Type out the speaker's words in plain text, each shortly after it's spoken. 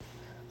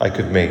I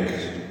could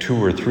make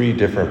 2 or 3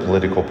 different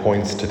political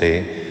points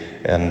today,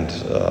 and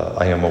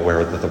I am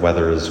aware that the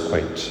weather is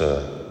quite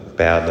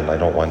bad and I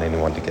don't want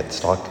anyone to get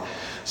stuck.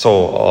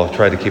 So I'll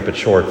try to keep it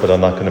short, but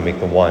I'm not going to make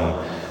the one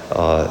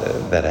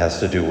that has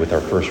to do with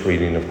our first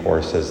reading, of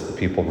course, as the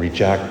people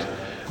reject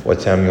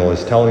what Samuel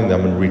is telling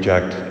them and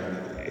reject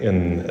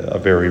in a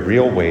very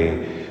real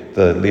way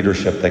the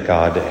leadership that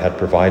God had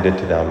provided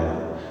to them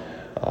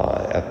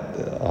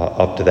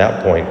up to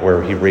that point,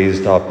 where he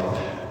raised up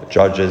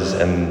judges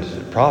and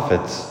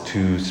prophets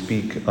to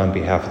speak on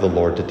behalf of the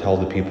Lord, to tell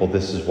the people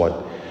this is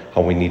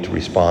how we need to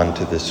respond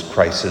to this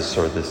crisis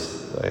or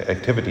this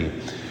activity.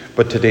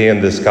 But today in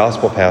this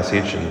gospel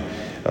passage, and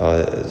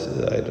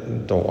I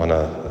don't want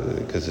to,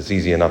 because it's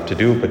easy enough to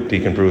do, but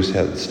Deacon Bruce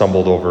had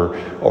stumbled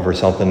over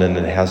something, and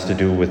it has to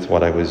do with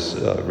what I was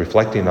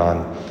reflecting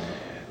on,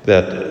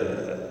 that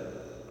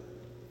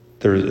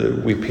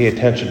we pay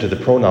attention to the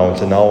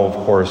pronouns, and now, of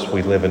course,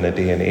 we live in a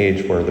day and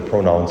age where the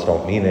pronouns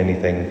don't mean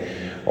anything,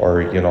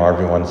 or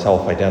everyone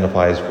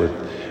self-identifies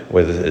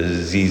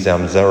with ze,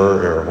 them, zer,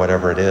 or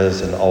whatever it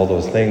is, and all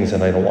those things.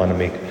 And I don't want to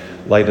make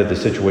light of the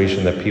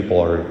situation that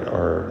people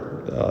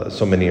are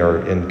so many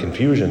are in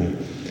confusion.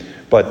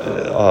 But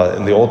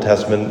in the Old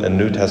Testament and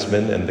New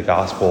Testament and the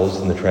Gospels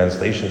and the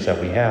translations that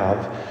we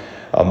have,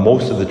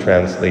 most of the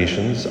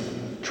translations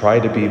try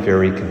to be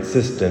very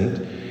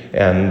consistent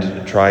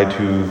and try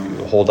to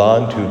hold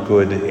on to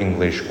good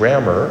English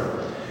grammar.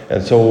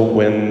 And so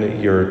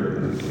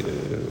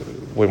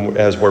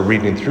as we're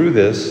reading through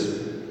this,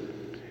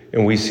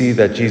 and we see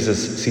that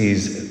Jesus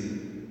sees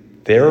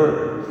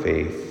their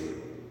faith,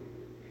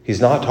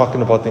 he's not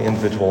talking about the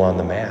individual on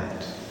the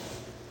mat.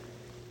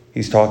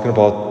 He's talking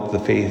about the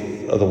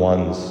faith of the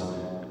ones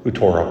who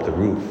tore up the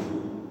roof.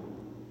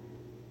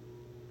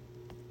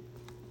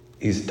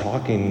 He's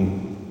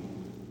talking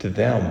to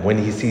them. When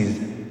he sees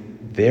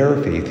their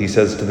faith, he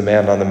says to the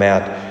man on the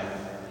mat,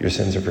 your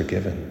sins are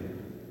forgiven.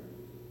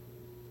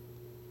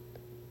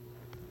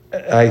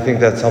 I think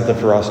that's something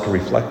for us to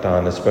reflect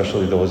on,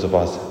 especially those of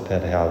us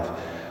that have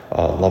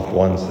loved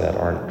ones that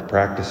aren't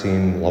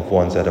practicing, loved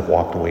ones that have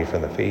walked away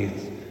from the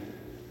faith,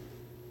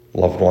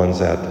 loved ones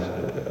that,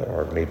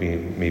 or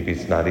maybe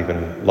it's not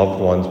even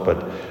loved ones,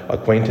 but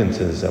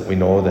acquaintances that we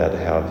know that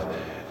have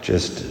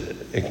just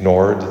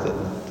ignored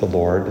the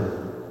Lord.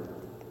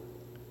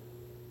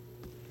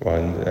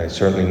 And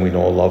certainly we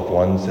know loved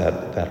ones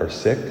that are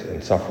sick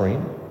and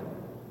suffering.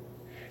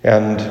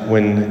 And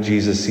when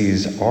Jesus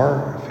sees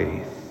our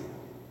faith,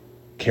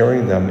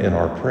 carrying them in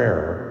our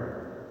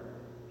prayer,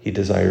 he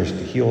desires to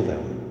heal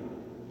them.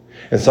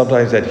 And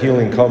sometimes that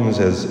healing comes,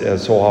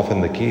 as so often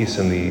the case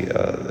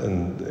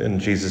in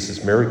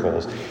Jesus'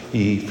 miracles.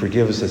 He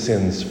forgives the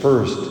sins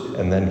first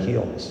and then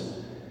heals.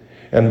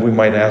 And we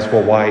might ask,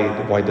 well,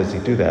 why does he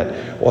do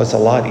that? Well, it's a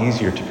lot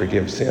easier to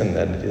forgive sin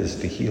than it is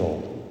to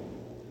heal.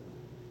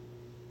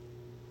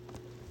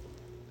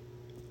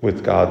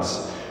 With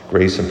God's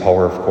grace and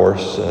power, of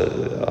course,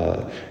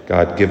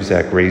 God gives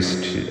that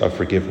grace of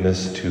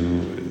forgiveness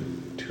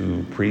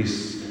to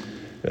priests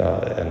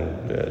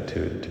and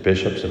to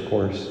bishops, of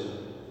course.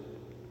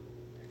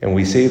 And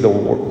we say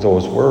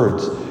those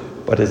words,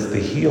 but it's the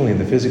healing,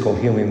 the physical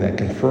healing, that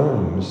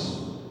confirms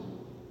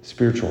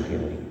spiritual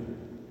healing.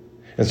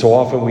 And so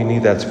often we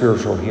need that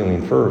spiritual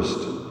healing first.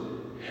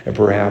 And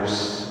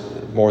perhaps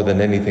more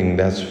than anything,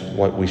 that's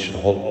what we should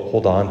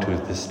hold on to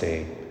this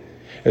day,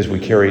 as we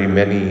carry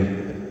many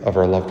of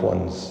our loved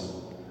ones,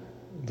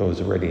 those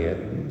already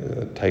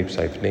types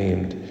I've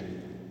named,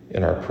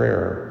 in our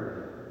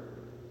prayer,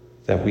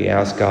 that we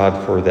ask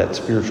God for that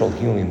spiritual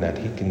healing that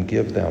he can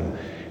give them,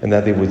 and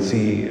that they would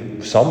see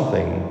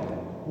something,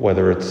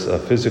 whether it's a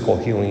physical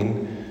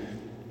healing,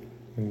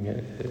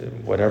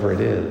 whatever it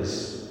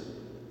is,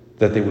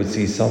 that they would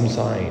see some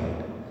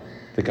sign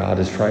that God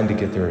is trying to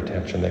get their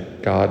attention,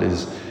 that God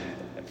is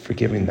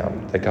forgiving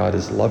them, that God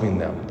is loving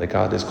them, that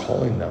God is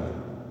calling them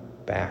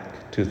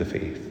back to the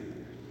faith.